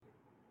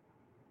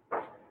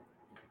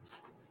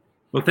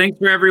Well, thanks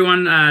for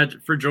everyone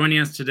for joining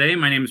us today.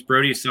 My name is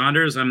Brody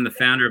Saunders. I'm the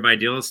founder of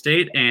Ideal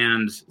Estate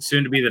and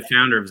soon to be the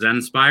founder of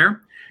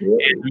Zenspire.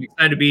 And I'm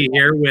excited to be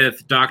here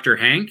with Dr.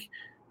 Hank.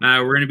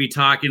 We're going to be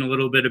talking a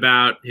little bit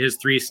about his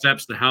 3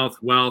 steps to health,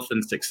 wealth,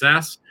 and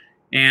success.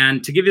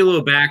 And to give you a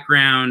little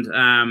background,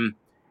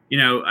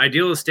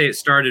 Ideal Estate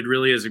started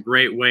really as a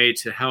great way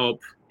to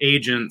help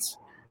agents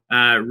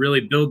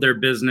really build their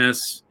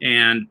business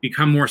and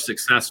become more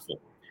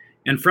successful.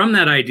 And from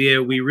that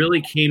idea, we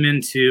really came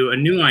into a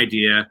new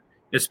idea,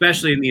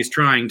 especially in these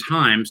trying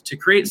times, to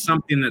create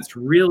something that's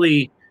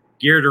really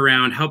geared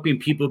around helping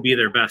people be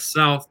their best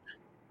self,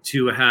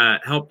 to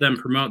help them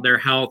promote their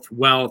health,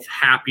 wealth,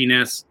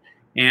 happiness.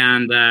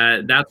 And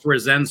that's where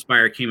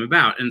Zenspire came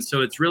about. And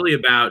so it's really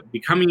about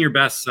becoming your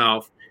best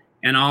self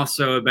and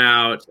also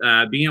about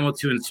being able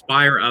to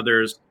inspire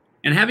others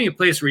and having a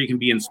place where you can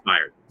be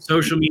inspired.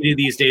 Social media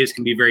these days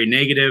can be very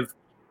negative.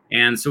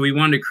 And so we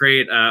wanted to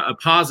create a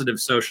positive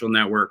social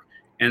network.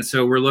 And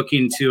so we're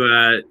looking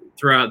to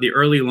throw out the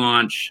early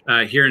launch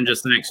here in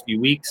just the next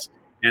few weeks.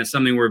 And it's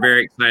something we're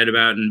very excited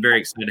about and very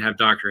excited to have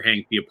Dr.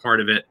 Hank be a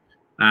part of it.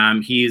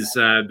 He's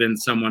been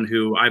someone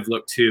who I've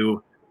looked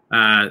to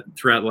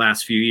throughout the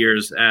last few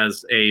years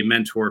as a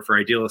mentor for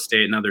Ideal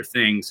Estate and other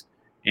things.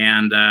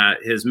 And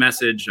his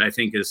message, I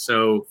think, is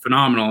so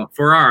phenomenal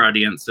for our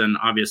audience and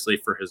obviously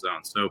for his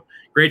own. So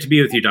great to be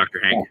with you,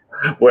 Dr. Hank.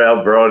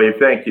 Well, Brody,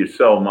 thank you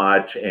so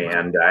much.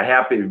 And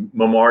happy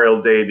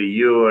Memorial Day to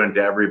you and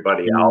to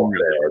everybody out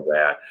there.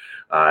 That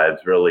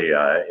it's really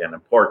an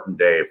important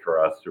day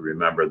for us to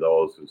remember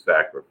those who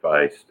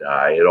sacrificed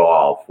it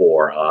all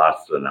for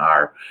us and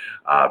our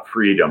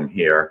freedom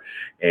here.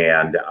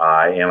 And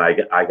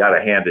I got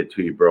to hand it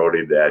to you,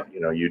 Brody, that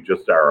you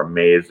just are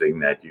amazing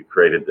that you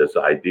created this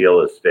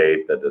Ideal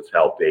Estate that has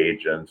helped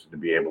agents to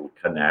be able to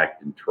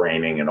connect and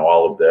training and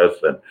all of this.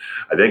 And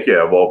I think you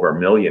have over 1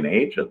 million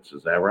agents.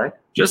 Is that right?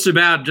 Just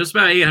about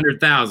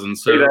 800,000.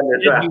 So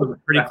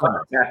 800,000. Pretty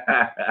close.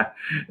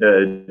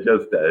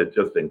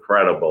 Just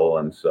incredible.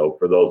 And so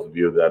for those of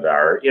you that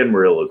are in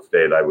real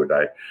estate, I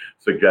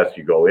suggest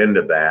you go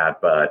into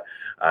that. But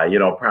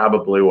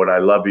probably what I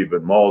love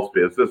even most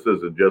is this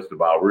isn't just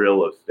about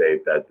real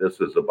estate, that this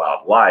is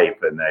about life,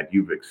 and that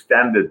you've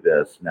extended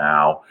this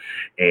now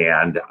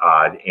and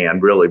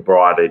really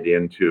brought it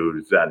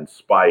into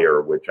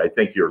Zenspire, which I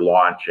think you're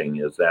launching.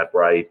 Is that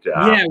right?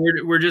 Yeah,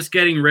 we're just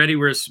getting ready.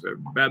 We're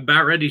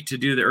about ready to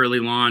do the early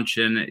launch.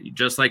 And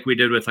just like we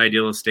did with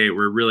Ideal Estate,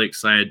 we're really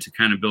excited to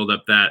kind of build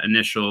up that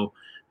initial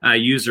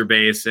user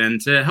base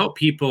and to help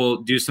people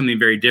do something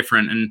very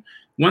different. And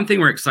one thing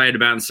we're excited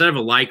about, instead of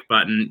a like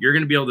button, you're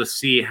going to be able to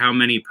see how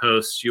many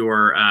posts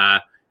or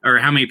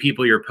how many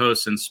people your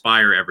posts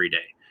inspire every day.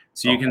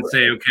 So you can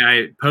say, okay,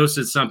 I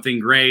posted something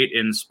great,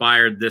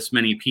 inspired this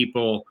many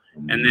people.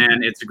 And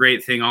then it's a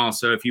great thing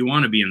also if you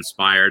want to be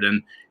inspired.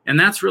 And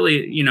that's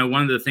really,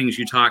 one of the things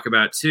you talk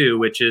about too,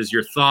 which is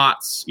your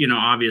thoughts,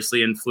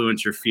 obviously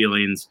influence your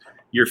feelings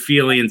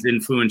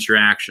influence your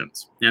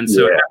actions. And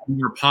so having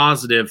more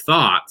positive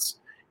thoughts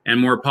and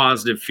more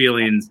positive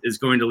feelings is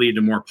going to lead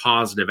to more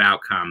positive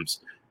outcomes.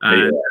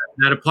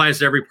 That applies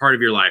to every part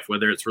of your life,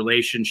 whether it's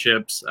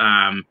relationships,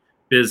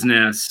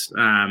 business,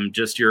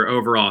 just your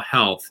overall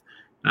health.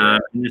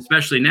 And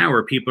especially now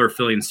where people are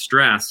feeling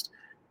stressed,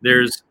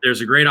 there's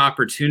a great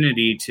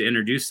opportunity to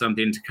introduce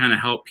something to kind of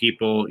help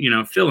people,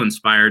 feel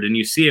inspired. And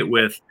you see it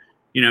with,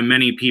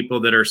 many people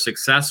that are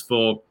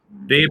successful.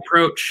 They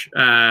approach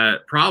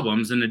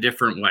problems in a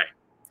different way.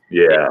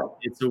 Yeah.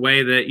 It's a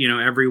way that,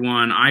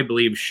 everyone, I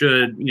believe,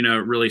 should,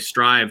 really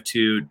strive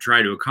to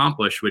try to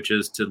accomplish, which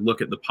is to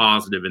look at the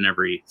positive in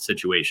every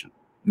situation.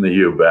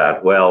 You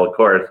bet. Well, of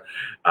course,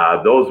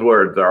 those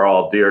words are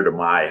all dear to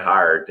my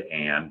heart.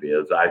 And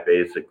because I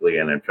basically,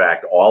 and in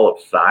fact, all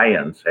of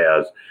science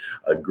has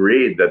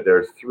agreed that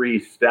there's 3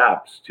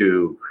 steps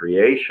to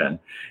creation.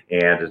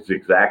 And it's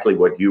exactly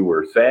what you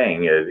were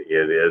saying. It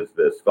is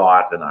this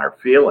thought and our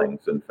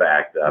feelings. In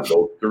fact,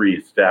 those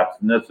 3 steps,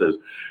 and this is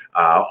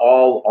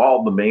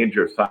all the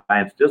major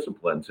science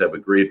disciplines have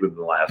agreed within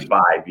the last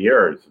 5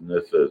 years. And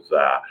this is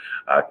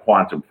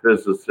quantum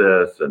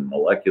physicists and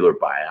molecular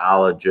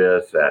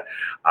biologists.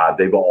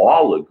 They've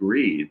all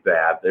agreed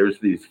that there's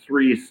these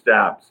 3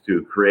 steps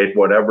to create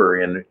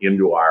whatever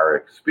into our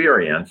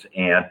experience.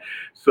 And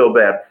so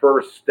that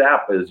first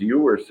step, as you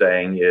were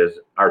saying, is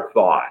our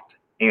thought.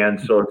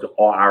 And so it's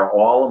our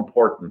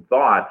all-important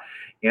thought.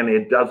 And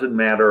it doesn't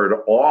matter at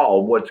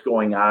all what's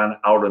going on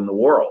out in the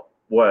world.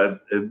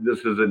 This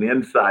is an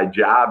inside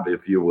job,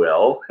 if you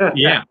will.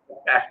 Yeah.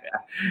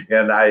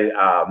 And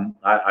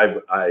I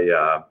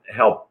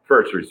help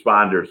first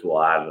responders a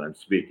lot, and I'm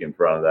speaking in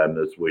front of them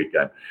this week.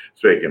 I'm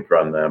speaking in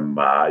front of them,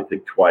 I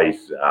think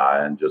twice,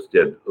 and just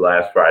did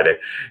last Friday.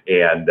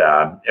 And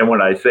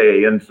when I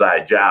say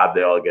inside job,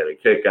 they all get a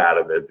kick out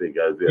of it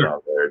because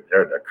they're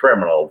the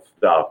criminal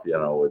stuff,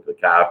 with the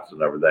cops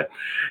and everything.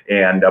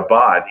 And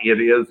but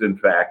it is in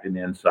fact an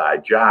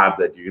inside job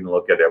that you can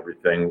look at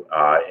everything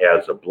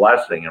as a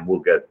blessing, and we'll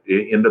get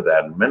into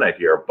that in a minute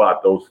here.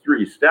 But those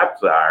 3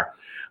 steps are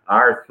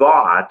our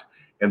thought,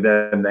 And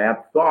then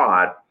that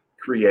thought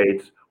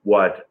creates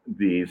what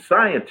the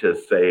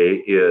scientists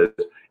say is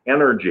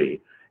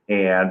energy.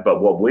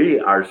 But what we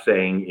are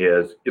saying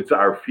is it's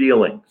our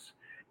feelings.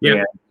 Yeah.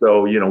 And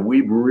so,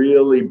 we've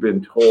really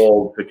been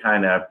told to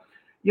kind of,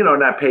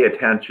 not pay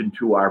attention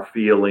to our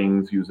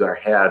feelings, use our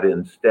head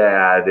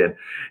instead.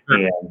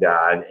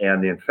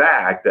 And in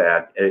fact,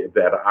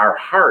 that our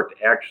heart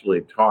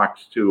actually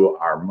talks to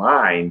our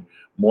mind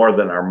more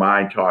than our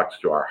mind talks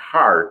to our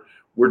heart.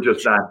 We're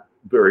just not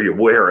very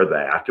aware of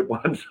that.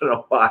 Once in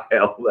a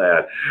while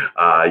that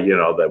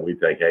that we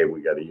think, hey,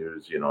 we got to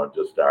use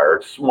just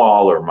our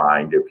smaller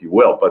mind, if you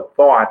will. But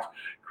thoughts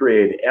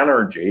create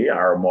energy,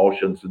 our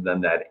emotions, and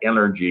then that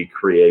energy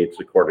creates,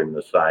 according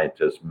to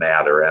scientists,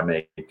 matter,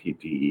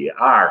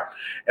 matter.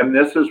 And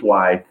this is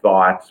why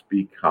thoughts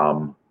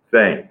become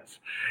things.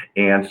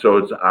 And so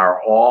it's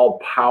our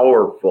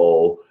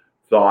all-powerful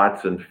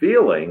thoughts and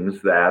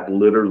feelings that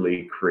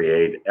literally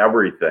create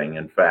everything.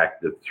 In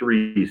fact, the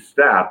 3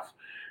 steps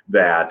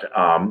that,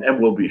 and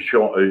we'll be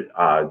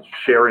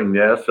sharing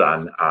this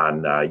on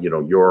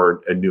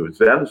your new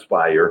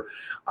Zenspire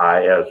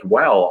as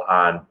well,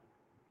 on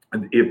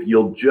if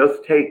you'll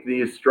just take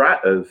these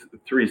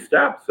 3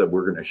 steps that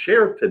we're going to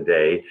share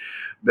today,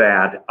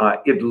 that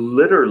it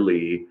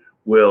literally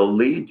will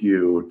lead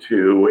you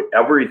to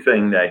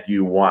everything that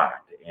you want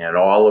and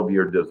all of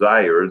your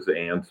desires,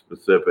 and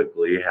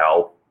specifically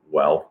health,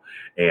 wealth,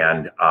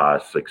 and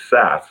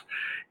success.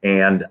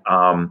 And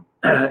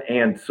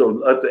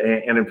so,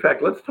 in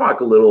fact, let's talk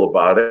a little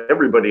about it.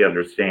 Everybody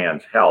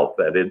understands health,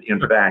 that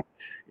in fact,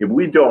 if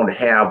we don't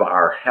have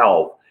our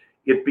health,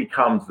 it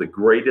becomes the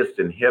greatest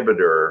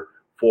inhibitor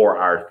for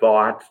our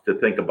thoughts to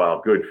think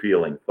about good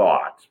feeling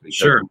thoughts,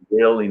 because we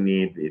really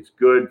need these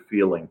good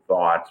feeling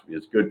thoughts,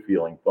 because good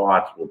feeling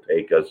thoughts will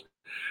take us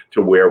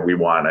to where we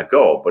want to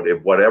go. But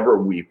if whatever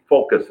we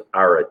focus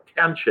our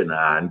attention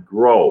on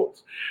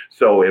grows.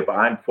 So if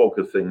I'm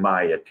focusing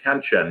my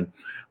attention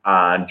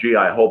on, gee,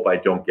 I hope I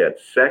don't get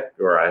sick,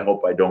 or I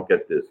hope I don't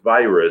get this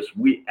virus,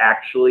 we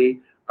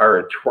actually are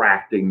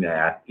attracting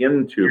that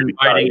into,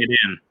 inviting it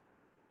in.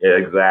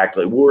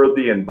 Exactly. We're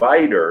the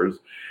inviters.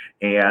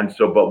 And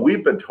so, but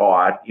we've been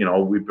taught,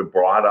 we've been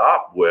brought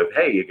up with,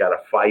 hey, you got to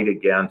fight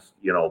against,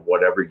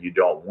 whatever you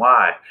don't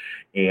want.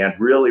 And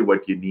really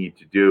what you need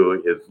to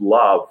do is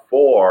love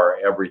for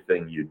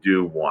everything you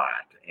do want.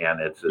 And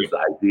it's this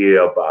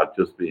idea about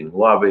just being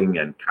loving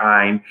and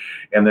kind,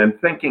 and then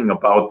thinking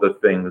about the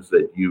things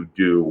that you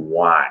do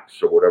want.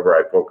 So whatever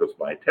I focus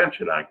my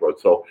attention on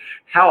grows. So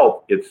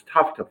health, it's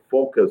tough to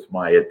focus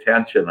my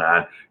attention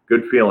on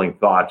good feeling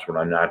thoughts when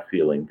I'm not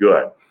feeling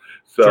good.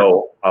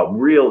 So a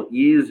real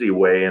easy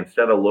way,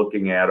 instead of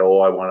looking at, oh,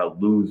 I want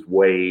to lose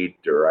weight,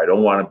 or I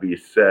don't want to be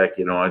sick,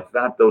 it's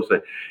not those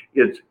things.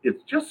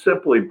 It's just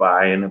simply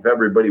by, and if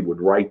everybody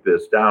would write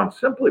this down,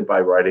 simply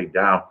by writing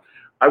down,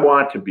 I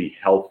want to be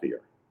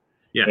healthier.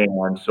 Yeah.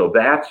 And so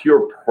that's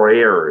your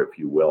prayer, if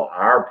you will.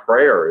 Our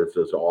prayer is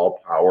this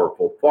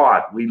all-powerful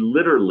thought. We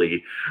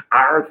literally,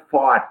 our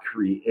thought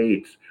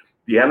creates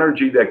the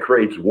energy that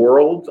creates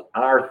worlds.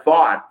 Our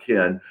thought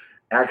can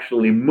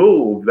actually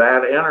move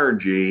that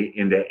energy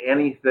into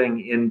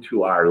anything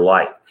into our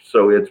life.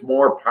 So it's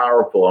more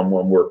powerful. And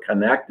when we're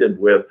connected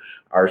with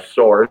our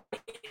source,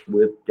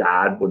 with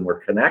God, when we're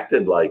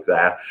connected like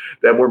that,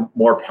 then we're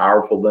more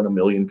powerful than a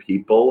million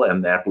people,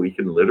 and that we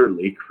can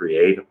literally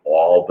create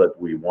all that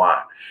we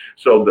want.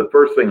 So the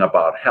first thing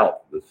about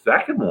health. The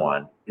second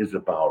one is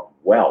about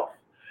wealth.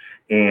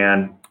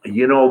 And,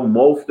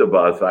 most of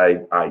us,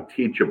 I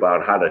teach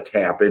about how to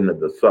tap into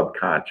the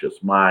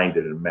subconscious mind.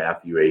 And in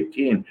Matthew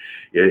 18,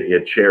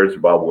 it shares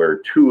about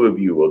where 2 of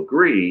you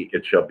agree,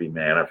 it shall be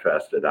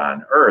manifested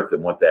on earth.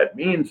 And what that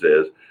means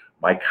is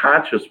my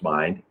conscious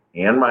mind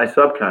and my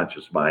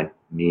subconscious mind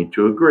need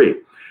to agree.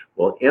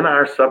 Well, in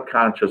our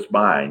subconscious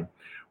mind,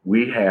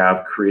 we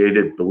have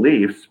created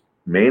beliefs,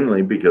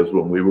 mainly because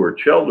when we were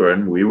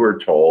children, we were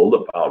told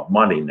about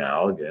money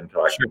now, again,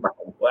 talking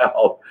about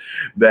wealth,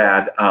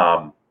 that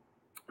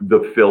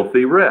the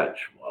filthy rich.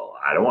 Well,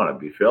 I don't want to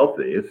be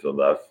filthy, so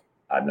thus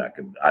I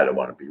don't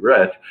want to be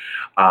rich.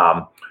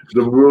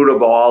 The root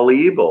of all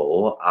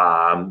evil,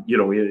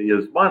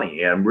 is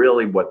money. And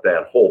really what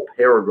that whole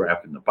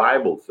paragraph in the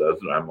Bible says,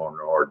 and I'm an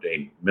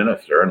ordained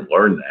minister and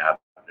learned that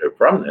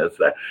from this,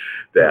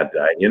 that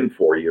in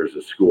 4 years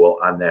of school,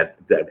 on that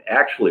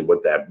actually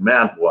what that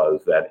meant was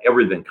that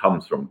everything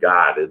comes from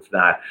God. It's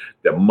not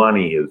that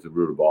money is the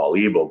root of all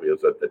evil,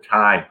 because at the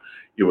time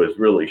it was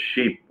really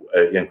sheep.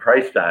 In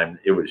Christ's time,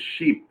 it was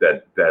sheep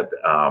that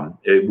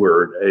you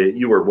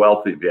were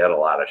wealthy if you had a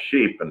lot of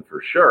sheep, and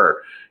for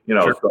sure,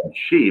 some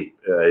sheep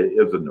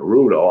isn't the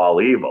root of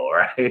all evil,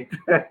 right?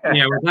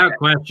 Yeah, without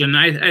question.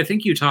 I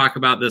think you talk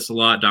about this a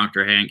lot,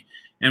 Dr. Hank,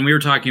 and we were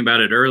talking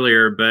about it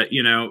earlier, but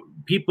no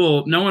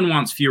one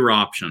wants fewer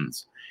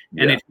options.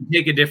 And if you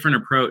take a different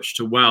approach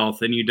to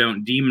wealth and you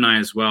don't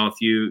demonize wealth,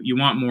 you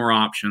want more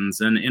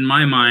options. And in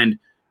my mind,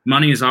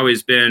 money has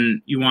always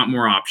been, you want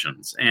more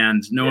options,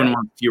 and no one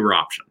wants fewer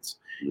options.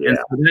 And Yeah.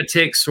 so that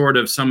takes sort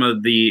of some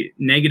of the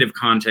negative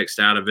context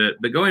out of it.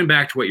 But going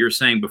back to what you were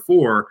saying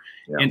before,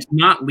 Yeah. and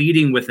not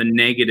leading with a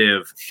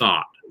negative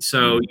thought.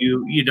 So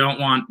you don't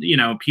want,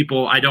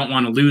 people, I don't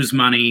want to lose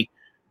money,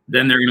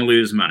 then they're going to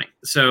lose money.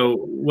 So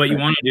what you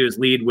want to do is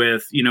lead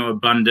with,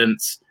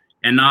 abundance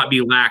and not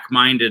be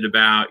lack-minded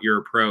about your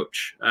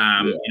approach.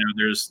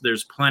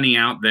 There's plenty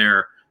out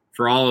there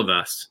for all of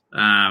us,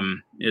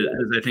 is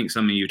I think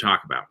something you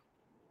talk about.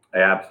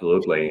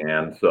 Absolutely.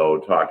 And so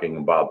talking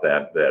about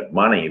that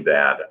money,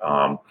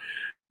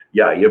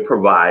 it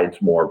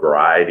provides more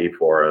variety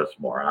for us,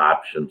 more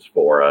options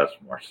for us,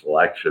 more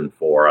selection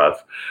for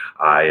us.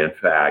 In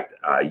fact,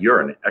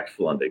 you're an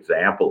excellent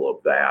example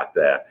of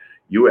that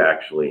you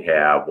actually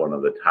have one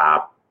of the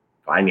top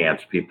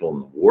finance people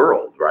in the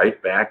world,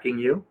 right, backing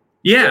you?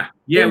 Yeah,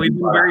 we've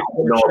been very fortunate. I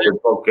don't know if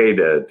it's okay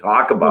to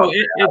talk about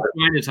it. It's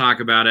fine to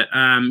talk about it.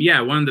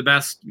 One of the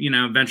best,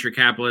 venture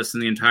capitalists in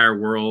the entire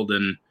world,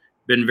 and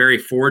been very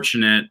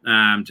fortunate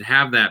to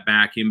have that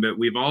backing. But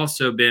we've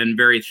also been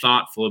very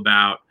thoughtful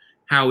about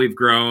how we've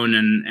grown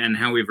and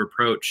how we've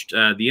approached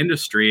the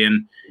industry.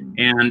 And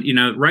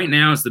right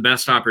now is the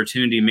best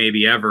opportunity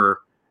maybe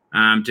ever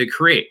to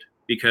create.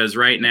 Because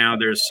right now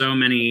there's so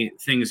many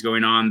things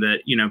going on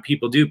that,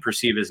 people do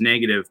perceive as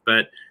negative,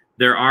 but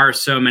there are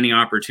so many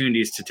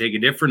opportunities to take a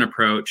different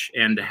approach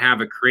and to have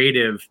a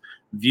creative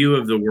view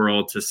of the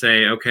world to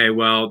say, okay,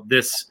 well,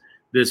 this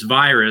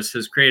virus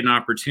has created an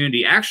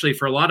opportunity actually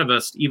for a lot of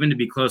us even to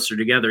be closer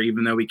together,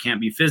 even though we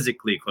can't be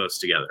physically close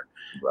together.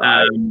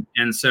 Right.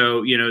 And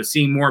so,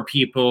 seeing more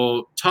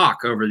people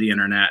talk over the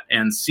internet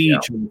and see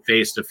each other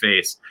face to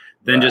face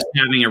than just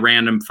having a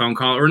random phone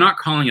call or not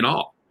calling at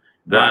all.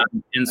 Right.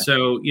 And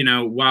so,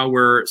 while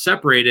we're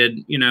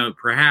separated,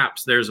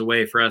 perhaps there's a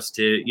way for us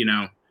to,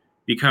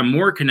 become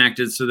more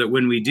connected so that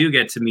when we do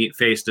get to meet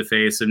face to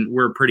face, and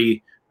we're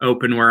pretty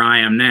open where I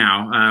am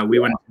now, we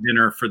went to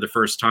dinner for the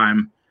first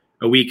time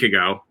a week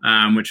ago,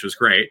 which was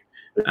great.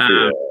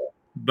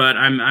 But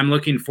I'm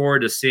looking forward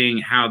to seeing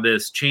how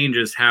this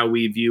changes how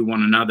we view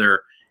one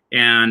another.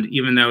 And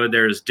even though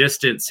there's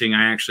distancing,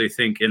 I actually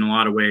think in a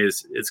lot of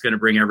ways it's going to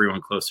bring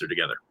everyone closer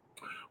together.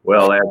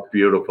 Well, that's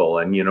beautiful.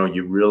 And,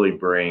 you really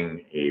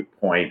bring a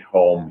point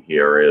home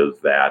here is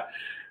that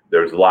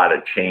there's a lot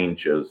of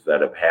changes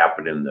that have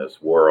happened in this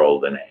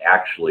world. And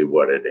actually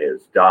what it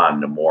has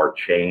done, the more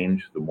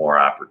change, the more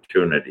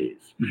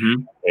opportunities.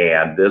 Mm-hmm.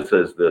 And this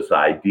is this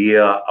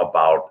idea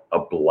about a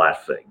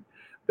blessing,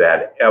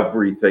 that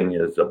everything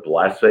is a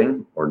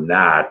blessing or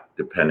not,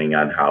 depending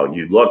on how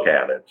you look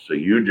at it. So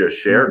you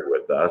just shared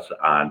with us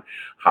on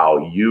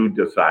how you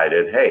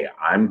decided, hey,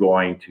 I'm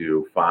going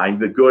to find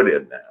the good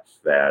in this,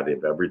 that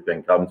if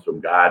everything comes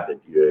from God,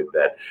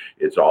 that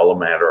it's all a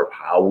matter of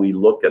how we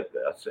look at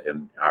this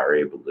and are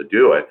able to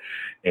do it.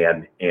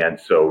 And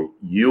so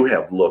you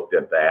have looked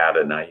at that.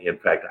 And in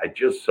fact, I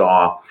just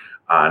saw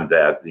on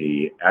that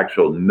the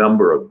actual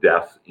number of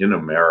deaths in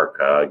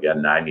America,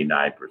 again,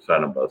 99%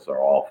 of us are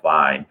all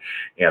fine.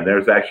 And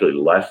there's actually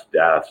less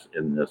deaths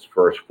in this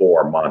first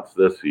 4 months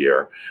this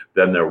year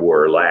than there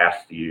were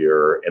last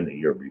year and the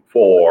year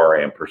before,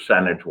 and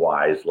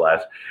percentage-wise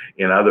less.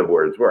 In other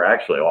words, we're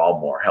actually all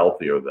more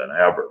healthier than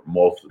ever.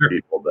 Most of the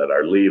people that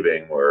are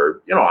leaving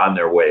were, on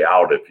their way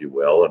out, if you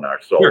will, and our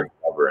souls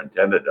never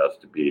intended us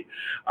to be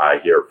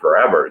here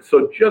forever.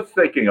 So just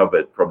thinking of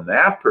it from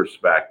that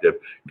perspective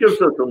gives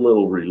us a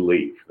little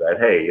relief that,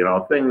 hey,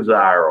 things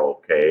are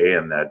okay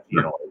and that,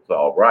 it's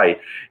all right.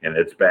 And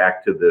it's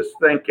back to this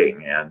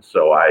thinking. And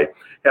so I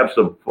have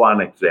some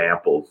fun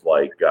examples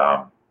like,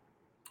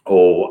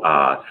 when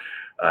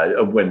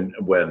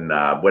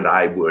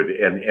I would,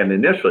 and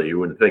initially you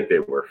wouldn't think they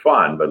were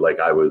fun, but like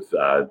I was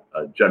a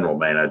general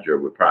manager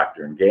with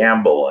Procter and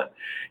Gamble,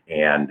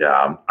 and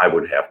I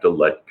would have to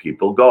let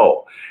people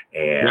go,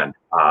 and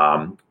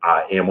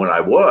when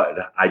I would,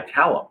 I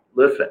tell them,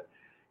 listen,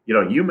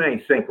 you may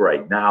think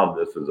right now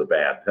this is a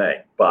bad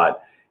thing,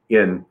 but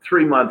in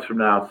 3 months from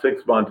now,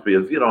 6 months,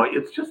 because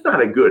it's just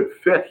not a good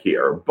fit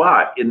here,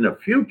 but in the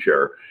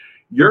future,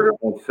 you're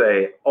going to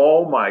say,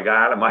 oh my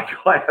God, am I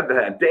glad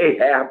that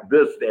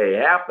this day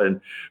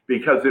happened,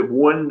 because it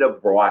wouldn't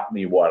have brought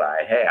me what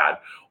I had.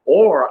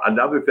 Or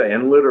another thing,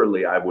 and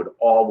literally I would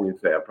always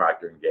have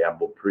Procter &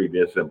 Gamble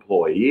previous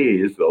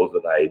employees, those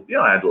that I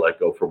had to let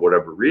go for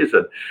whatever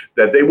reason,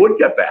 that they would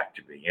get back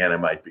to me. And it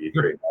might be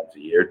 3 months,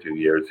 a year, 2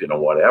 years,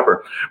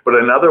 whatever. But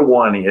another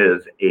one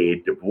is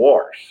a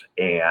divorce.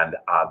 And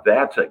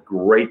that's a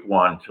great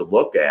one to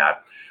look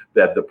at,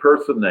 that the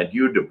person that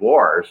you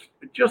divorce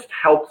just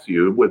helps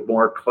you with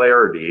more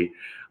clarity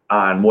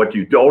on what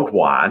you don't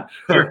want,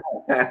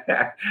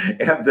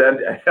 and then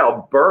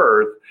help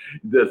birth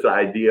this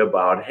idea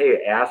about,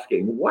 hey,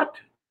 asking, what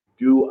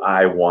do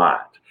I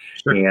want?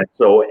 Sure. And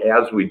so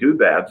as we do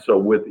that,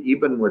 so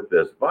even with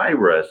this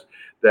virus,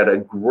 that a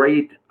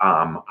great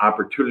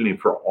opportunity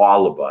for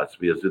all of us,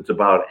 because it's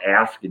about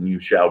ask and you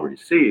shall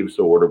receive.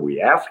 So what are we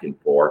asking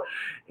for?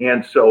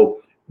 And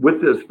so with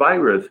this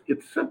virus,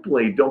 it's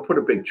simply don't put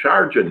a big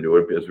charge into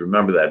it, because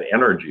remember that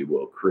energy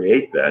will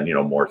create then,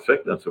 more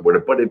sickness or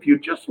whatever. But if you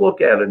just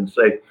look at it and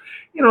say,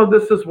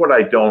 this is what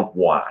I don't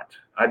want.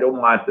 I don't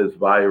want this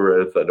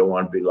virus. I don't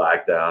want to be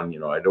locked down.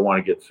 I don't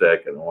want to get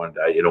sick. I don't want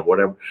to die,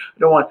 whatever. I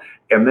don't want.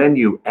 And then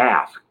you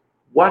ask,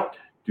 what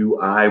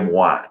do I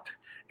want?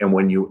 And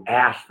when you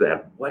ask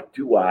that, what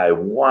do I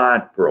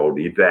want,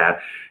 Brody, that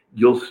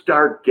you'll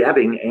start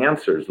getting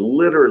answers,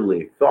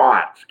 literally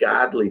thoughts,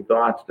 godly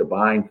thoughts,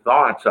 divine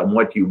thoughts on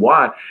what you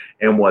want.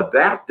 And what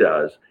that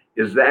does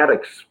is that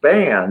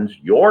expands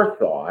your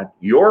thought,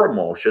 your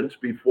emotions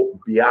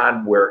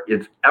beyond where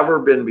it's ever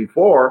been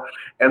before.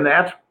 And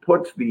that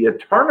puts the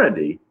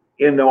eternity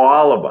into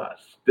all of us.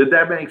 Did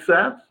that make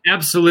sense?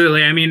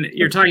 Absolutely. I mean,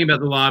 you're talking about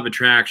the law of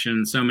attraction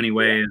in so many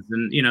ways.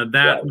 And,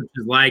 that which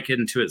is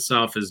likened to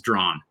itself is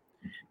drawn.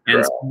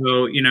 And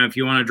so, if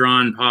you want to draw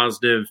in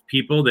positive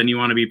people, then you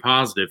want to be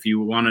positive. If you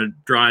want to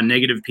draw in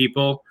negative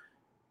people,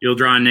 you'll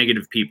draw in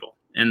negative people.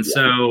 And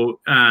so,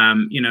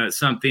 it's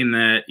something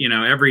that,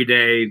 every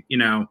day,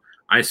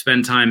 I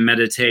spend time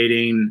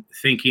meditating,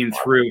 thinking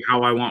through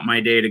how I want my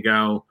day to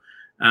go.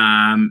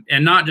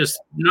 And not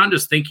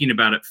just thinking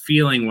about it,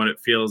 feeling what it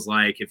feels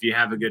like. If you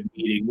have a good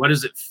meeting, what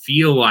does it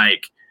feel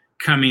like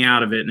coming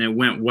out of it? And it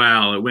went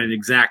well, it went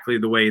exactly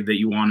the way that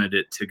you wanted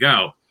it to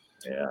go.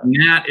 Yeah. And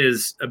that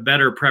is a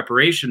better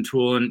preparation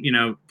tool. And,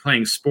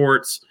 playing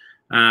sports,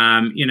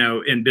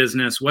 in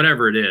business,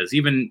 whatever it is,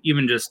 even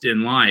just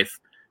in life,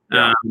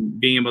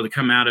 being able to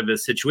come out of a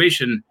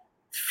situation,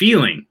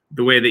 feeling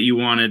the way that you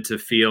wanted to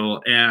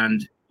feel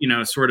and,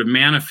 sort of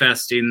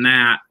manifesting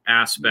that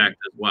aspect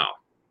as well.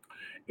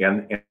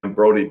 And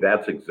Brody,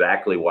 that's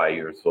exactly why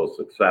you're so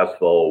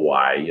successful,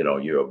 why, you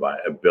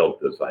have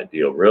built this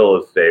ideal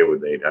real estate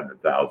with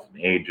 800,000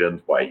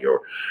 agents, why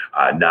you're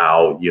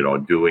now,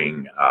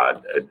 doing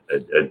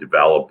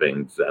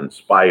developing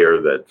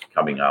Zenspire that's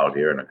coming out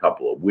here in a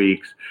couple of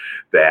weeks,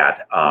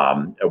 that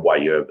why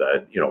you have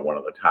one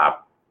of the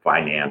top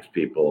finance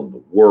people in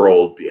the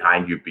world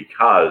behind you,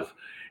 because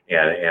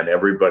and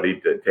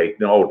everybody to take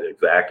note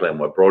exactly on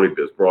what Brody,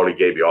 because Brody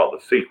gave you all the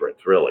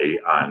secrets really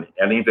on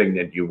anything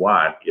that you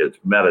want is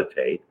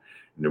meditate.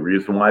 And the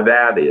reason why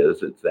that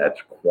is,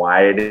 that's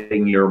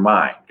quieting your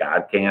mind.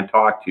 God can't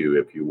talk to you,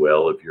 if you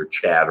will, if you're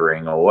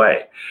chattering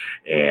away.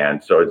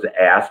 And so it's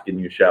ask and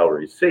you shall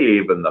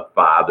receive, and the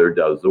Father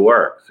does the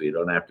work. So you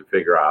don't have to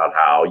figure out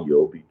how,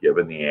 you'll be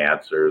given the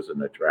answers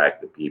and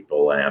attract the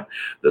people and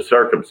the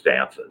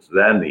circumstances.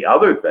 Then the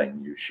other thing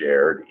you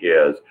shared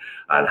is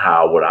on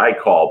how, what I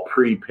call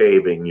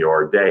pre-paving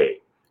your day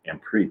and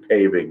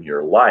pre-paving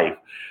your life.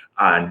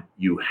 On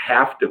you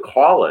have to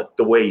call it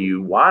the way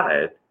you want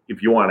it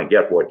if you want to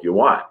get what you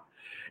want.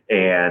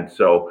 And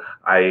so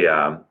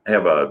I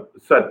have a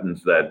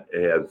sentence that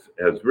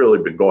has really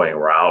been going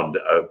around,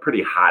 a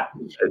pretty hot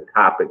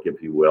topic,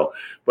 if you will.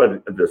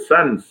 But the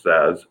sentence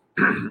says,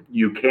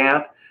 you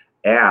can't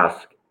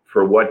ask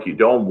for what you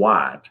don't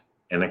want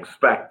and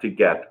expect to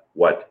get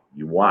what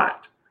you want.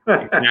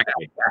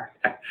 Exactly.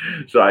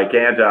 So I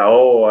can't, I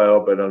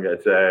hope I don't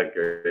get sick,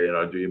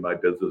 or, gee, my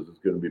business is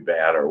going to be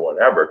bad or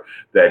whatever,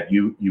 that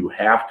you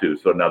have to.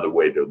 So another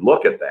way to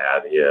look at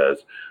that is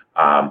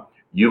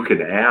you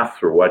can ask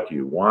for what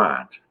you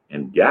want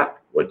and get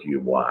what you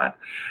want.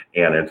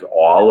 And it's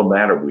all a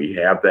matter. We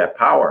have that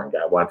power, and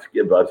God wants to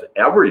give us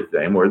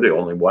everything. We're the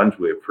only ones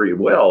with free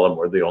will, and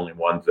we're the only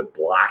ones that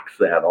blocks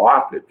that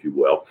off, if you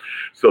will.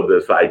 So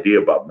this idea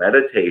about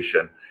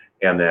meditation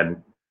and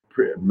then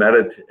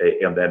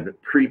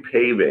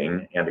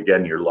pre-paving, and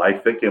again, your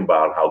life, thinking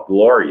about how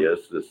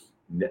glorious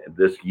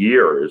this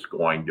year is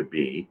going to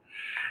be,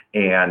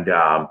 and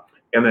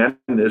then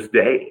this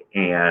day.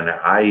 And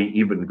I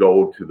even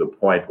go to the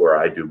point where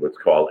I do what's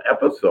called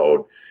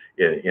episode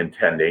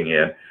intending,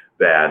 in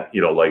that,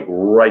 like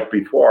right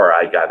before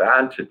I got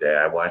on today,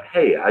 I went,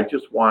 hey, I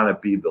just want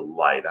to be the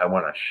light. I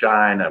want to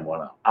shine. I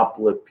want to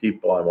uplift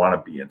people. I want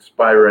to be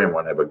inspiring. I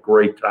want to have a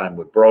great time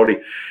with Brody.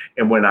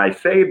 And when I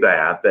say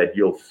that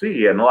you'll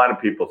see, and a lot of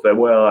people say,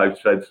 well, I've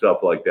said stuff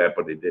like that,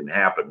 but it didn't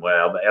happen.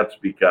 Well, that's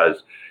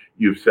because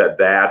you've said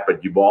that,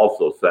 but you've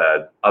also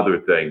said other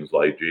things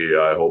like, gee,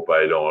 I hope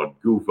I don't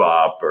goof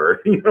up,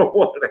 or,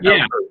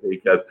 whatever,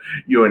 because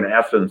you in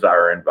essence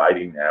are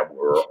inviting that.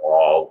 We're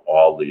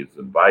all these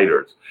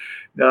inviters.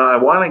 Now, I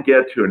want to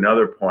get to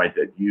another point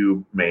that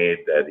you made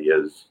that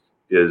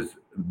is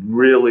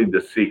really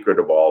the secret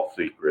of all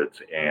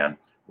secrets. And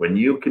when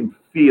you can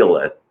feel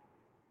it,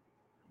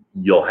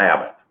 you'll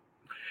have it.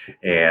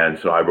 And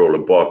so I wrote a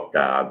book,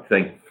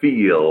 Think,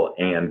 Feel,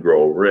 and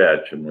Grow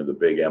Rich, and with a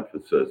big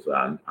emphasis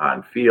on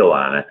feel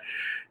on it.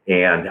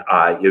 And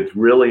it's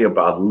really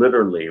about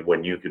literally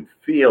when you can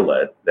feel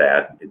it,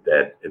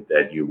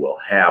 that you will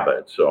have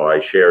it. So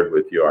I shared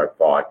with you, our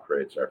thought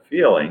creates our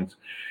feelings.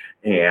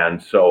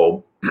 And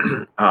so,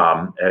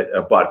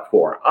 but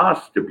for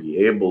us to be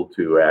able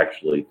to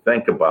actually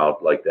think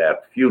about like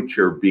that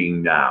future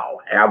being now,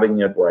 having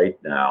it right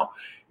now,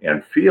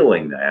 and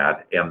feeling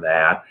that, and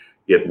that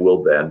it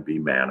will then be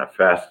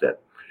manifested.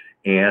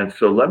 And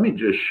so let me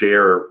just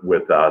share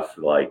with us,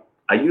 like,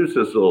 I use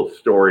this little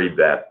story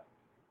that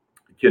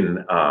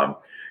can,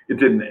 it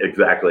didn't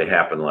exactly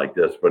happen like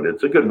this, but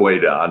it's a good way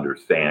to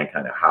understand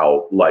kind of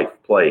how life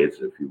plays,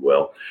 if you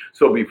will.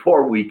 So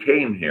before we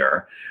came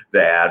here,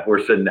 that we're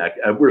sitting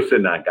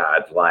on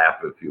God's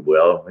lap, if you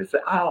will. And we say,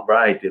 "All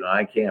right,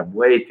 I can't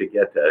wait to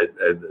get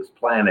to this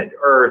planet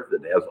Earth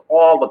that has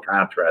all the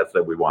contrasts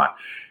that we want.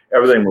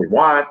 Everything we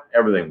want,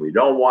 everything we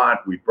don't want,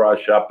 we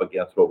brush up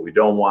against what we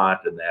don't want,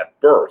 and that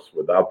bursts.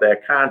 Without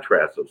that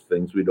contrast of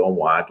things we don't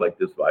want, like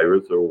this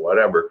virus or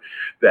whatever,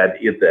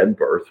 that it then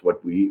bursts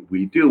what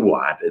we do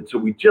want. And so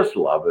we just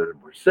love it.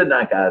 We're sitting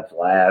on God's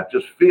lap,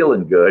 just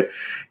feeling good.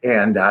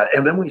 And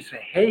then we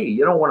say, hey,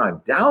 when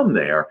I'm down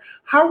there,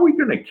 how are we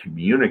going to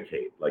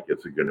communicate? Like,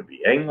 is it going to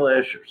be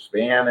English or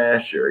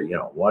Spanish or,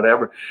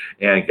 whatever?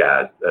 And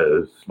God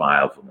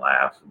smiles and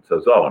laughs and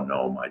says, oh,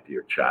 no, my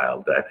dear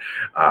child,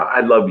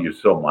 I love you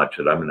so much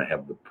that I'm going to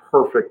have the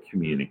perfect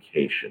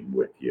communication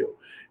with you.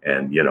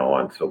 And,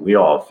 and so we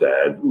all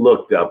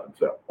looked up and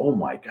said, oh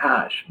my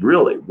gosh,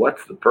 really?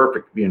 What's the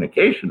perfect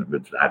communication if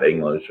it's not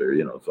English or,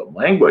 some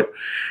language?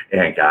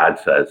 And God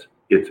says,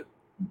 it's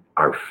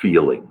our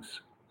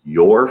feelings,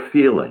 your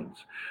feelings,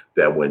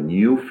 that when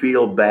you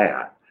feel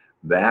bad,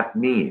 that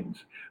means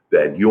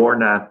that you're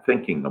not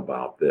thinking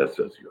about this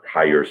as your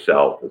higher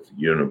self, as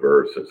the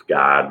universe, as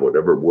God,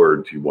 whatever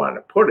words you want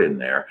to put in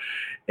there.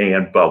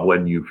 But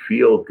when you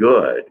feel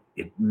good,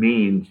 it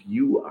means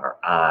you are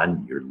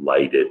on your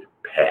lighted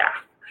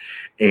path.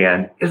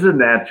 And isn't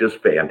that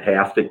just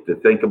fantastic to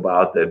think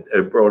about that,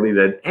 Brody,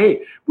 that,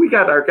 hey, we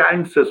got our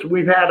guidance system.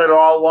 We've had it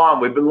all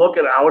along. We've been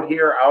looking out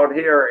here,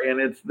 and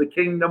it's the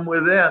kingdom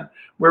within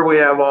where we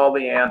have all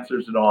the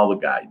answers and all the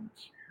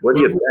guidance. What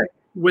do you think?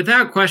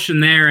 Without question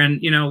there.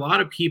 And, a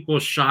lot of people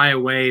shy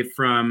away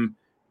from,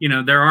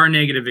 there are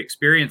negative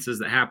experiences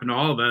that happen to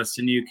all of us.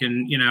 And you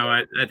can,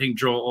 I think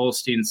Joel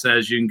Osteen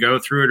says you can go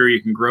through it or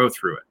you can grow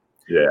through it.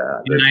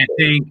 Yeah. And I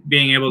think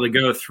being able to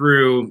go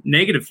through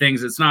negative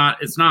things, it's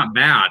not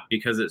bad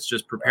because it's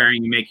just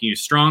preparing you, making you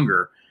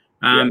stronger.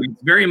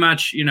 It's very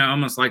much,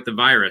 almost like the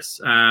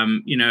virus.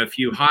 If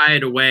you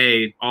hide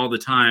away all the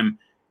time,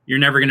 you're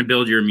never going to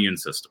build your immune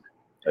system.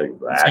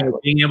 Exactly. So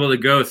being able to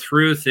go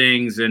through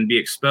things and be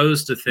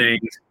exposed to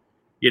things,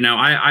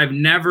 I've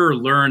never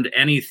learned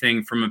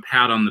anything from a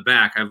pat on the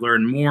back. I've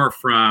learned more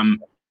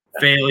from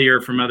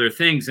failure, from other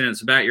things. And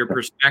it's about your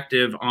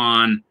perspective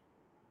on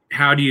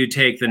how do you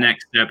take the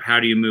next step? How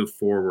do you move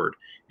forward?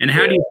 And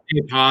how do you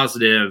stay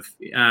positive,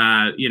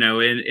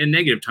 in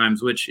negative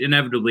times, which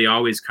inevitably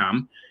always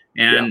come.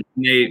 And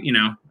they,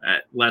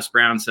 Les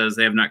Brown says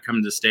they have not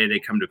come to stay, they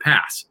come to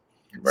pass.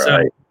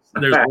 Right. So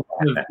there's a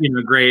lot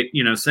of, great,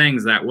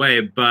 sayings that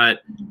way.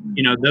 But,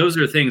 those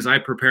are things I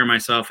prepare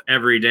myself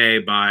every day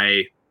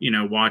by,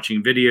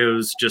 watching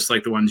videos just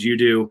like the ones you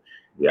do.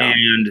 Yeah.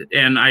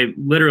 And I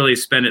literally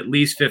spend at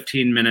least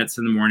 15 minutes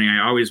in the morning.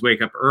 I always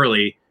wake up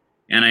early.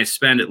 And I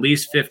spend at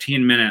least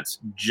 15 minutes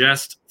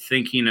just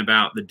thinking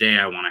about the day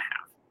I want to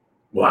have.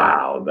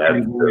 Wow.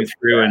 That's going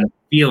through and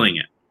feeling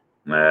it.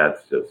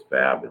 That's just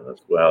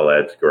fabulous. Well,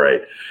 that's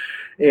great.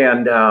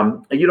 And,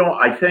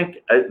 I think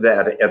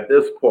that at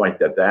this point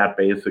that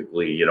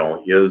basically,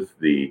 is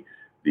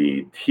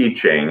the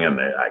teaching,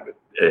 and I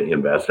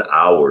invest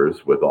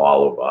hours with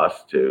all of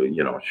us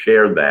to,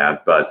 share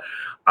that. But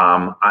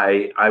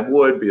I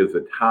would, because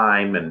of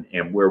time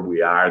and where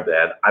we are,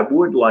 that I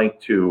would like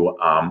to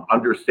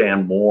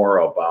understand more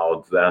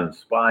about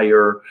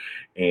Zenspire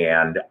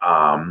and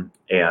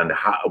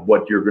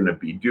what you're going to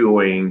be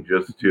doing,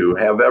 just to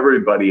have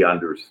everybody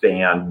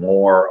understand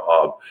more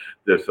of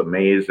this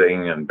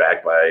amazing, and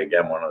backed by,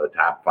 again, one of the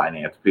top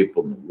finance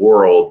people in the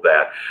world,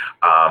 that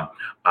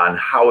on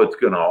how it's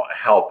going to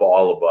help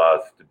all of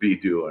us to be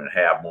doing and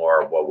have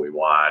more of what we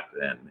want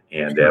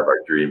and have our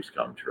dreams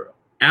come true.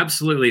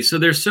 Absolutely. So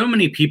there's so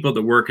many people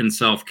that work in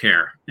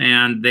self-care,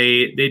 and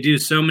they do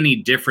so many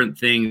different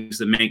things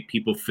that make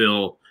people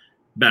feel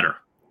better.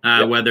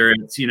 Whether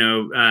it's,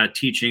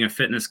 teaching a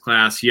fitness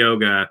class,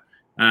 yoga,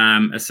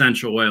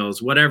 essential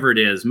oils, whatever it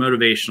is,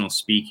 motivational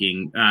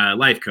speaking,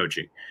 life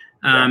coaching.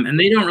 And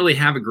they don't really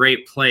have a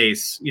great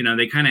place.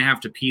 They kind of have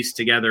to piece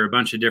together a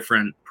bunch of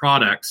different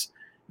products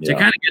to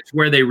kind of get to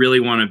where they really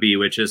want to be,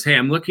 which is, hey,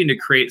 I'm looking to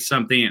create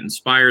something that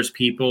inspires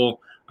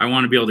people. I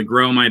want to be able to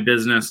grow my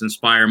business,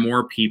 inspire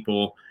more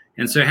people.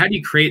 And so how do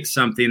you create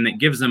something that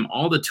gives them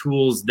all the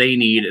tools they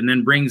need and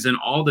then brings in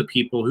all the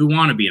people who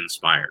want to be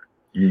inspired?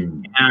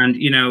 And,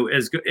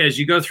 as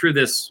you go through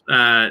this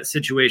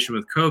situation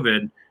with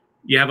COVID,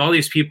 you have all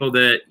these people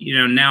that,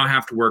 now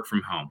have to work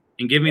from home,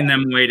 and giving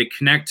them a way to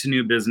connect to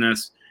new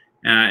business,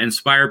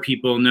 inspire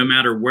people no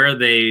matter where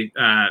they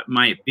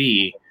might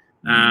be.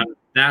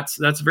 That's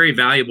a very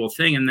valuable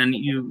thing. And then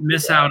you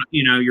miss out,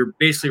 you're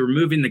basically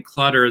removing the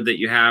clutter that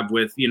you have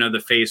with,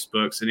 the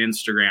Facebooks and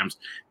Instagrams,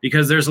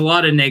 because there's a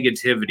lot of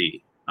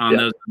negativity on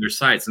those other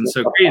sites. And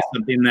so create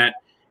something that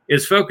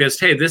is focused.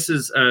 Hey, this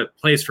is a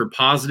place for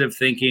positive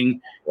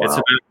thinking. Wow. It's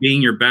about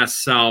being your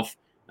best self.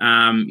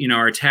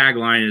 Our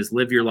tagline is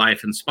live your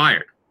life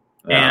inspired.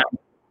 And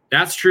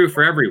that's true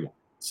for everyone.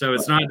 So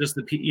it's not just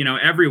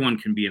everyone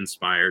can be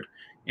inspired,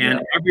 and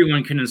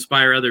everyone can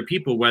inspire other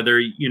people, whether,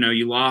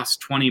 you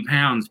lost 20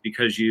 pounds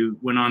because you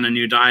went on a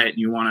new diet and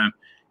you want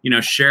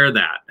to, share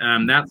that.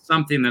 That's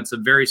something that's a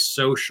very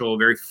social,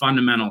 very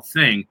fundamental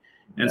thing.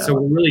 And so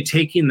we're really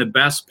taking the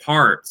best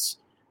parts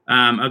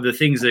of the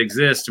things that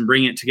exist and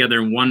bringing it together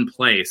in one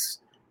place,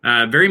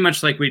 very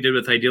much like we did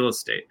with Ideal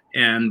Estate.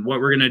 And what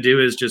we're going to do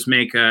is just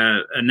make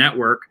a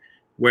network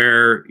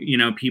where,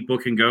 people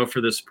can go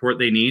for the support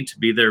they need to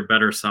be their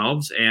better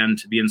selves and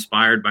to be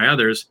inspired by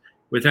others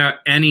without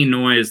any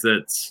noise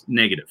that's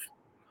negative.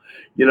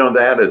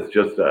 That is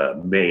just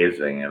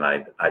amazing. And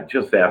I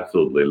just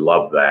absolutely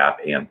love that.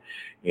 And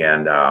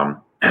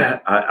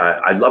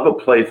I love a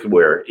place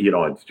where,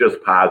 it's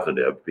just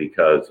positive,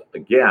 because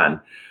again,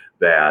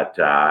 that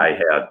I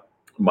had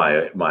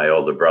my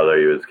older brother,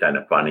 he was kind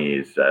of funny.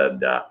 He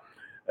said,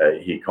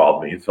 he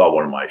called me, he saw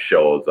one of my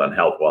shows on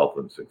health, wealth,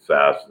 and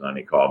success. And then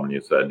he called me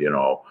and he said,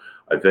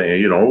 I think,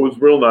 it was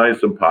real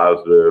nice and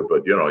positive,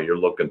 but, you're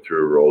looking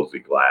through rosy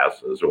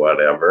glasses or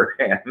whatever.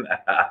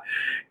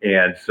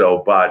 And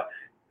so, but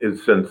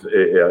since,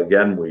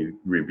 again, we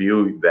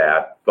review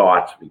that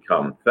thoughts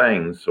become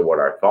things. So what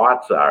our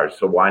thoughts are,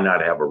 so why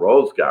not have a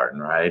rose garden,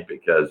 right?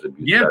 Because if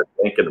you start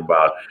thinking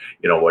about,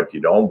 what you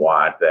don't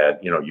want, that,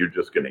 you're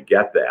just going to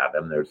get that.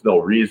 And there's no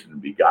reason to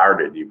be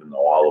guarded, even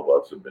though all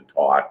of us have been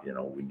taught,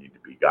 we need to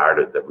be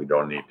guarded, that we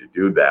don't need to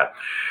do that.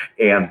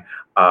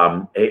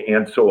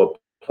 And so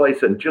a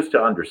place, and just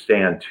to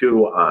understand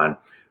too, on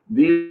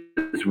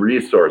these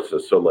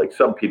resources. So like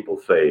some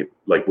people say,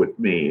 like with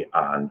me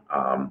on,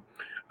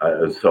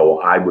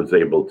 so I was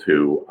able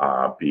to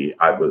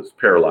I was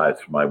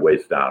paralyzed from my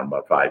waist down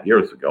about 5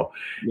 years ago.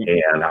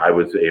 And I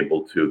was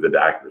able to, the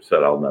doctor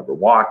said I'll never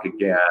walk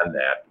again,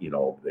 that,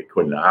 they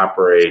couldn't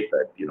operate,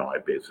 that, I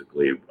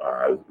basically,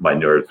 my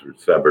nerves were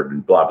severed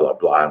and blah, blah,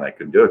 blah, and I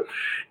couldn't do it.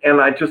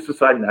 And I just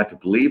decided not to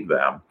believe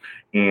them.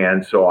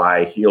 And so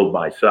I healed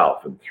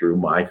myself, and through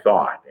my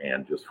thought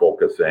and just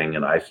focusing,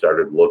 and I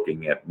started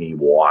looking at me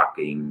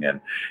walking, and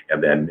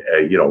then,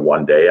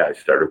 one day I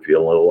started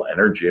feeling a little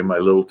energy in my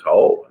little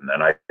toe, and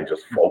then I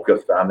just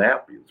focused on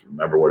that, because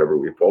remember, whatever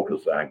we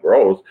focus on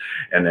grows.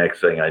 And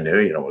next thing I knew,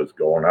 it was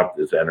going up,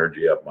 this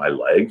energy up my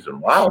legs, and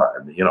wow,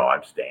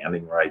 I'm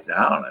standing right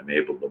now and I'm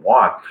able to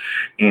walk.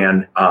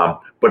 And,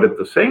 but at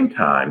the same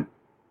time,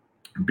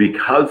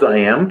 because I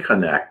am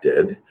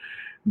connected,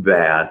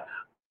 that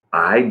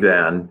I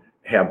then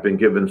have been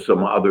given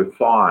some other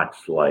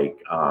thoughts, like,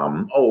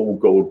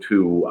 go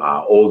to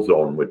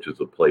ozone, which is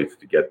a place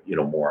to get,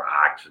 more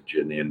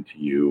oxygen into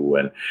you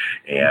and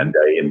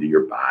into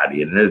your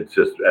body. And it's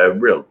just a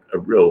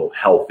real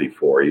healthy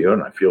for you.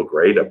 And I feel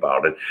great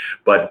about it.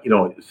 But,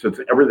 since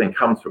everything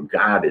comes from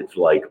God, it's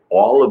like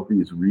all of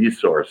these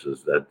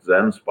resources that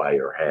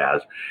Zenspire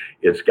has,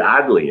 it's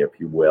godly, if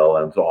you will,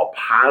 and it's all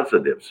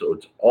positive. So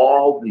it's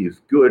all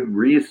these good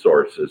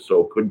resources.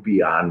 So it could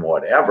be on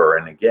whatever.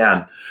 And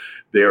again,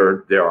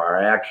 there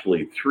are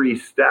actually 3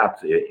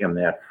 steps in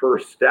that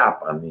first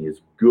step on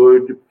these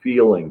good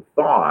feeling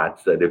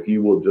thoughts, that if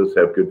you will just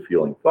have good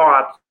feeling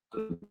thoughts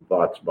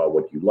about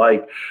what you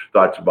like,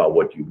 thoughts about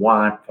what you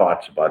want,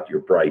 thoughts about your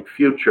bright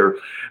future,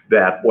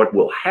 that what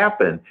will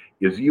happen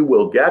is you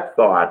will get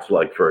thoughts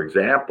like, for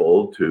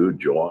example, to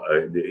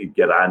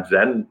get on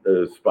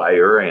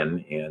Zenspire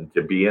and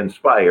to be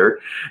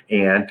inspired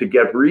and to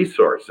get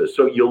resources.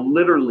 So you'll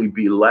literally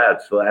be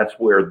led. So that's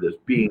where this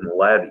being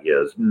led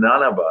is.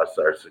 None of us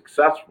are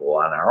successful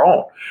on our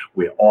own.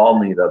 We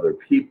all need other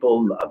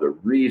people, other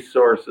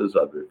resources,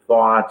 other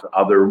thoughts,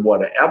 other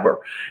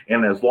whatever.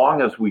 And as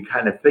long as we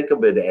kind of think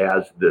of it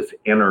as this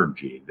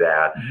energy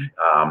that,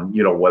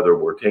 whether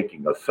we're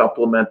taking a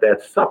supplement,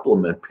 that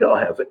supplement pill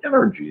has an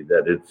energy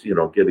that it's,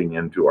 getting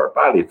into our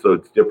body. So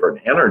it's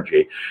different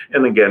energy.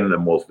 And again, the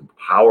most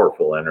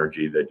powerful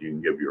energy that you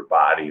can give your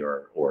body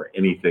or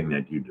anything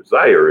that you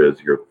desire is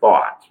your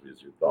thoughts,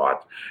 because your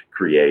thoughts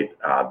create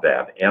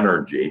that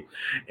energy.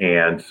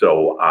 And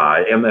so,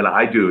 and then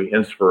I do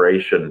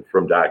inspiration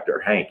from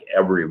Dr. Hank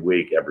every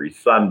week, every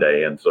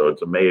Sunday. And so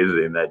it's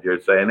amazing that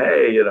you're saying,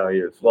 hey,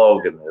 your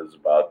slogan is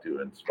about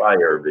to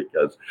inspire,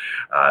 because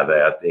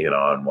that,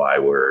 and why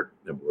we're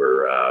a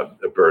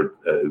bird,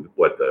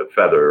 what the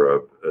feather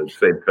of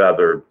same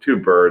feather, 2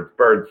 birds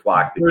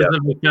flock together. Birds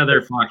of a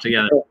feather flock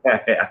together.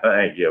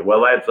 Thank you.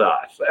 Well, that's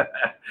us.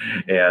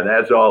 And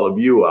that's all of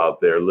you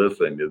out there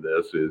listening to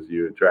this, is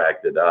you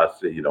attracted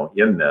us,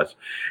 in this.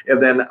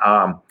 And then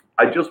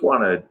I just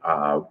want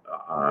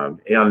to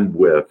end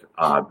with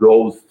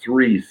those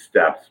 3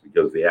 steps,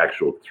 because the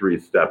actual 3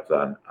 steps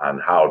on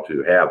how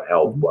to have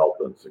health, wealth,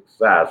 and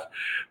success,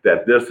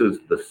 that this is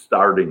the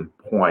starting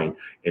point.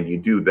 And you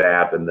do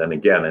that, and then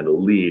again, it'll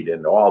lead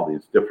into all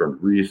these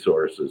different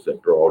resources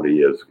that Brody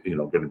is,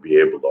 going to be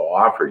able to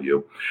offer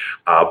you.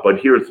 But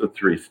here's the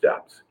 3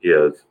 steps.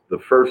 Is the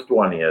first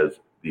one is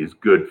these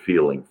good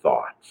feeling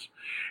thoughts.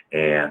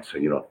 And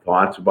so,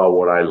 thoughts about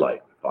what I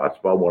like, thoughts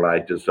about what I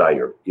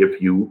desire.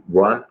 If you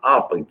run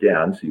up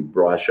against, you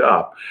brush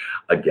up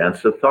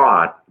against a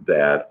thought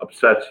that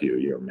upsets you,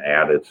 you're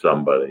mad at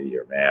somebody,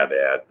 you're mad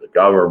at the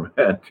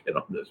government,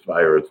 this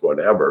virus,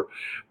 whatever,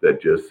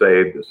 that just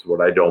say, this is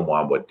what I don't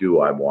want, what do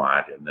I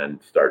want? And then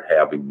start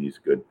having these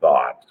good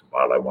thoughts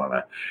about, I want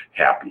a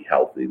happy,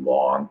 healthy,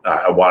 long,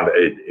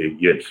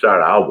 you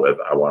start out with,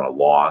 I want a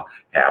long,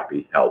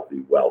 happy,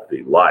 healthy,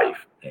 wealthy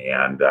life.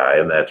 And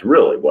that's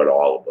really what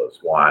all of us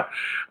want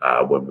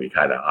when we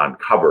kind of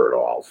uncover it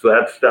all. So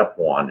that's step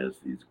one, is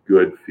these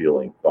good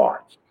feeling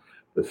thoughts.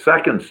 The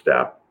second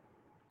step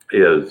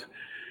is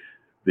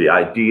the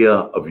idea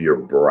of your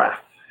breath.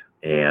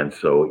 And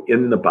so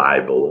in the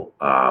Bible,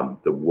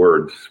 the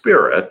word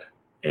spirit,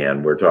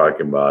 and we're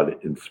talking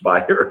about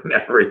inspire and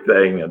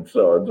everything, and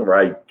so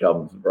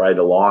comes right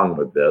along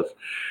with this,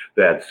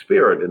 that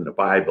spirit in the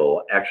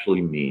Bible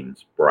actually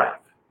means breath.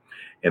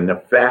 And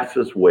the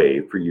fastest way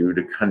for you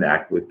to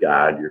connect with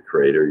God, your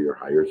creator, your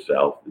higher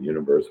self, the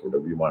universe,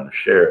 whatever you want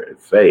to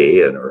say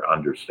or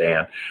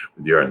understand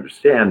with your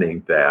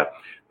understanding, that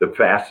the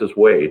fastest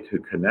way to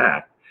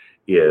connect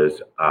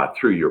is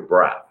through your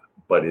breath,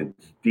 but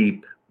it's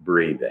deep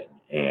breathing.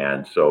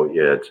 And so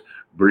it's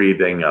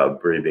breathing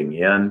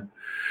in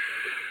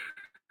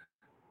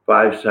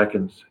 5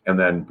 seconds and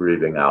then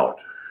breathing out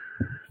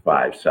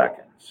 5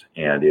 seconds.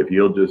 And if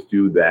you'll just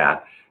do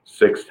that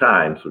 6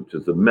 times, which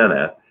is a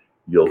minute,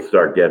 you'll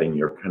start getting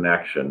your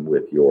connection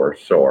with your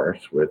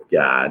source, with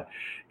God,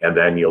 and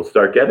then you'll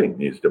start getting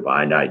these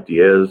divine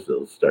ideas.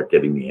 You'll start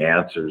getting the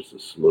answers, the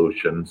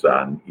solutions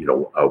on,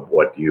 of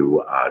what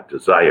you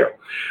desire.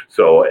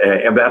 So,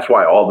 and that's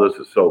why all this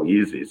is so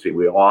easy. See,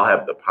 we all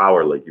have the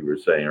power, like you were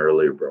saying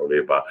earlier, Brody,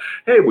 about,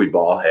 hey, we've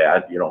all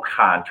had,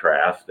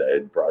 contrast,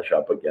 brush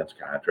up against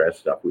contrast,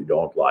 stuff we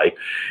don't like.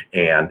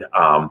 And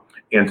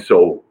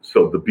so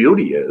the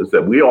beauty is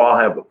that we all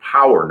have the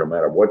power, no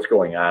matter what's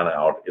going on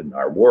out in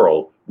our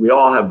world. We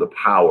all have the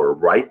power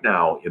right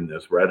now in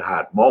this red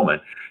hot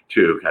moment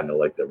to kind of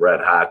like the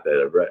red hot,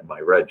 my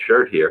red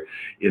shirt here,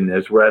 in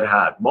this red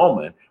hot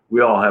moment,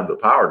 we all have the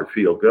power to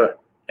feel good.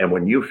 And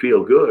when you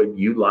feel good,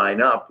 you line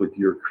up with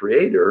your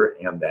creator,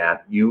 and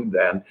that you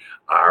then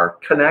are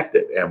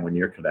connected. And when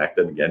you're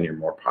connected, again, you're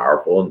more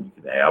powerful, and you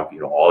can have,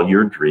 all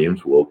your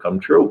dreams will come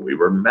true. We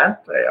were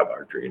meant to have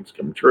our dreams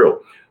come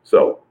true.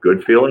 So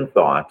good feeling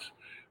thoughts,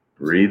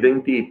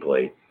 breathing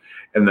deeply.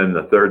 And then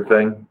the third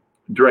thing,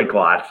 drink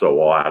lots of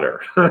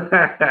water. And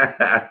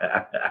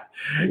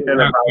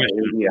about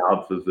 80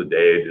 ounces a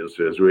day, just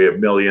as we have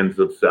millions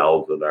of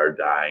cells that are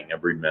dying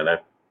every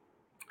minute.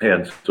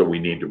 And so we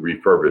need to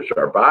refurbish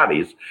our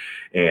bodies.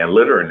 And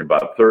literally in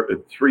about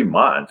 3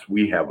 months,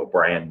 we have a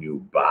brand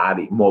new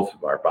body. Most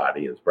of our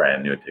body is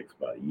brand new. It takes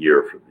about a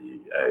year for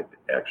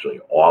actually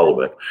all of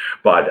it.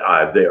 But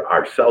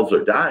our cells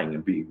are dying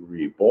and being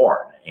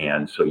reborn.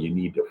 And so you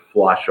need to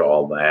flush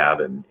all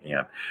that and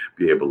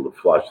be able to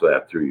flush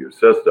that through your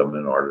system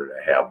in order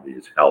to have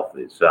these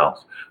healthy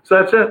cells. So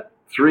that's it.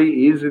 3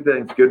 easy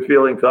things: good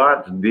feeling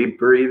thoughts, deep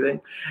breathing,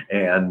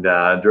 and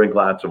drink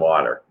lots of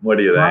water. What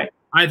do you think?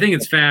 I think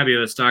it's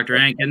fabulous, Dr.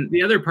 Hank. And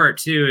the other part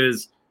too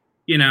is,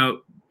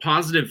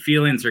 positive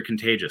feelings are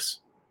contagious.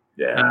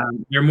 Yeah.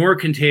 They're more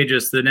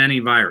contagious than any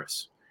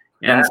virus.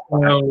 And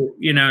so,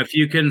 if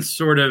you can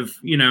sort of,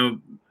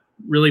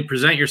 really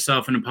present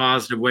yourself in a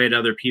positive way to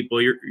other people,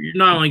 you're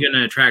not only going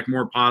to attract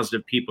more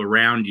positive people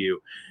around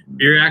you,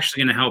 but you're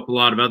actually going to help a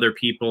lot of other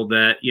people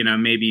that,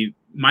 maybe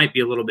might be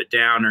a little bit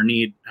down or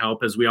need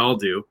help, as we all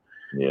do.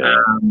 Yeah.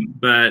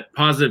 But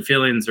positive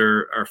feelings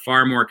are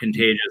far more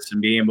contagious,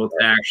 and being able to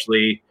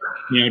actually,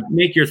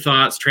 make your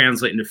thoughts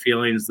translate into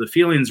feelings. The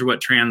feelings are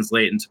what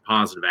translate into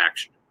positive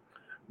action.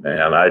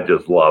 Man, I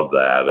just love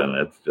that. And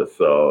it's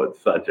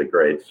such a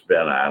great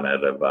spin on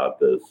it about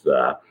this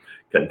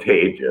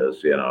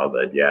contagious,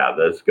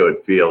 this good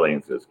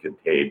feelings is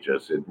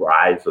contagious. It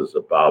rises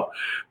above.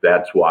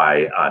 That's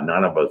why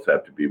none of us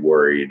have to be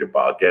worried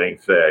about getting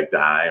sick,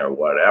 dying, or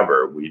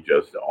whatever.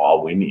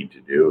 All we need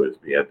to do is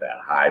be at that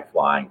high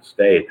flying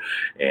state.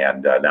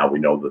 And now we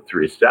know the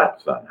 3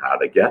 steps on how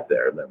to get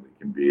there. Then we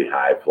can be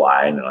high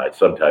flying. And I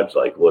sometimes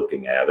like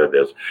looking at it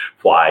as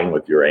flying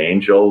with your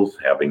angels,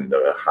 having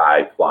the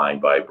high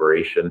flying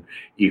vibration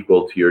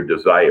equal to your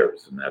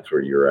desires. And that's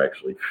where you're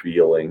actually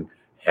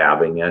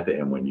having it.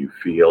 And when you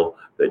feel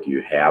that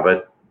you have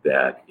it,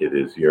 that it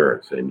is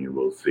yours, and you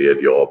will see it.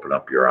 You'll open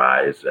up your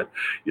eyes and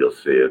you'll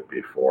see it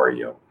before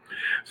you.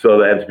 So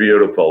that's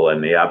beautiful.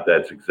 And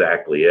that's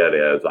exactly it.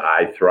 As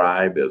I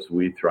thrive, as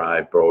we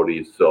thrive,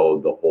 Brody, so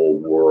the whole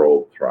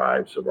world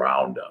thrives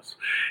around us.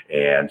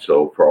 And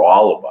so for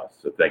all of us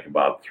to think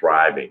about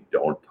thriving,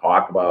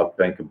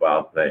 think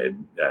about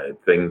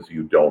things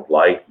you don't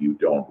like, you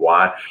don't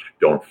want.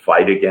 Don't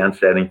fight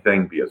against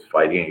anything, because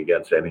fighting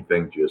against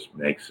anything just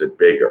makes it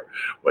bigger.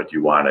 What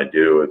you want to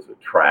do is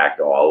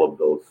attract all of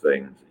those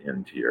things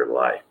into your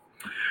life.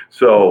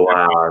 So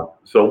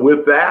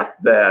with that,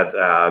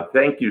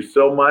 thank you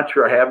so much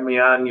for having me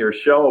on your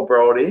show,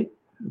 Brody.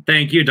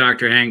 Thank you,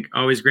 Dr. Hank.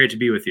 Always great to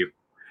be with you.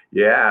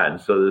 Yeah, and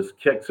so this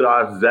kicks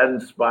off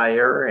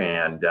Zenspire,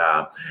 and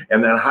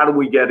then how would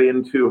we get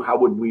into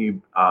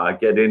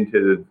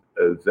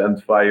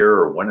Zenspire,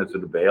 or when is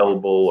it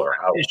available, or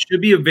how? It should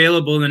be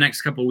available in the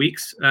next couple of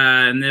weeks,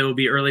 and it will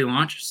be early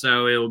launch.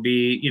 So it will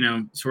be,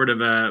 sort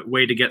of a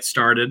way to get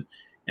started.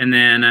 And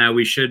then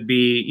we should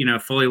be,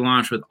 fully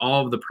launched with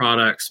all of the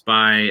products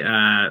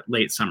by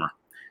late summer.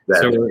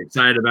 So we're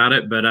excited about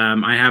it. But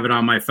I have it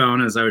on my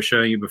phone, as I was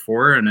showing you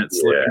before, and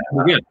it's looking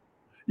pretty good.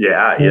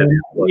 Yeah,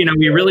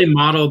 we really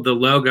modeled the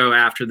logo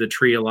after the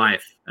Tree of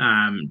Life,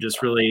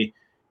 just really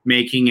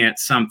making it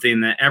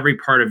something that every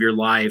part of your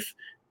life,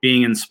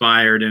 being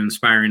inspired and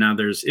inspiring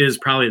others, is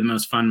probably the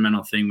most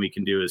fundamental thing we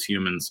can do as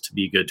humans, to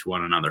be good to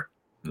one another.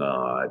 No,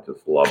 I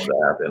just love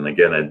that. And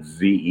again, it's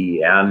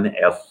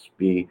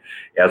ZENSPIRE,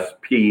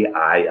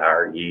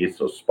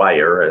 so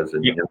Spire as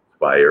in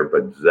Inspire,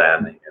 but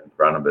Zen in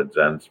front of it,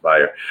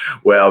 Zenspire.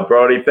 Well,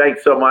 Brody,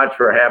 thanks so much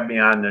for having me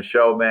on the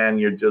show, man.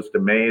 You're just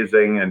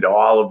amazing. And to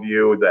all of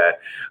you, that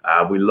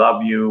we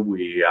love you.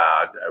 We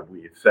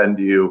send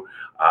you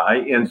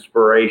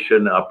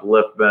inspiration,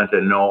 upliftment,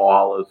 and know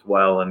all is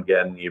well and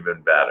getting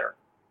even better.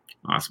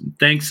 Awesome.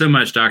 Thanks so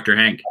much, Dr.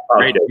 Hank.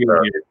 Great to be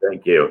with you.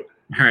 Thank you.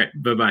 All right.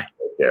 Bye-bye.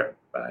 Take care.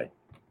 Bye.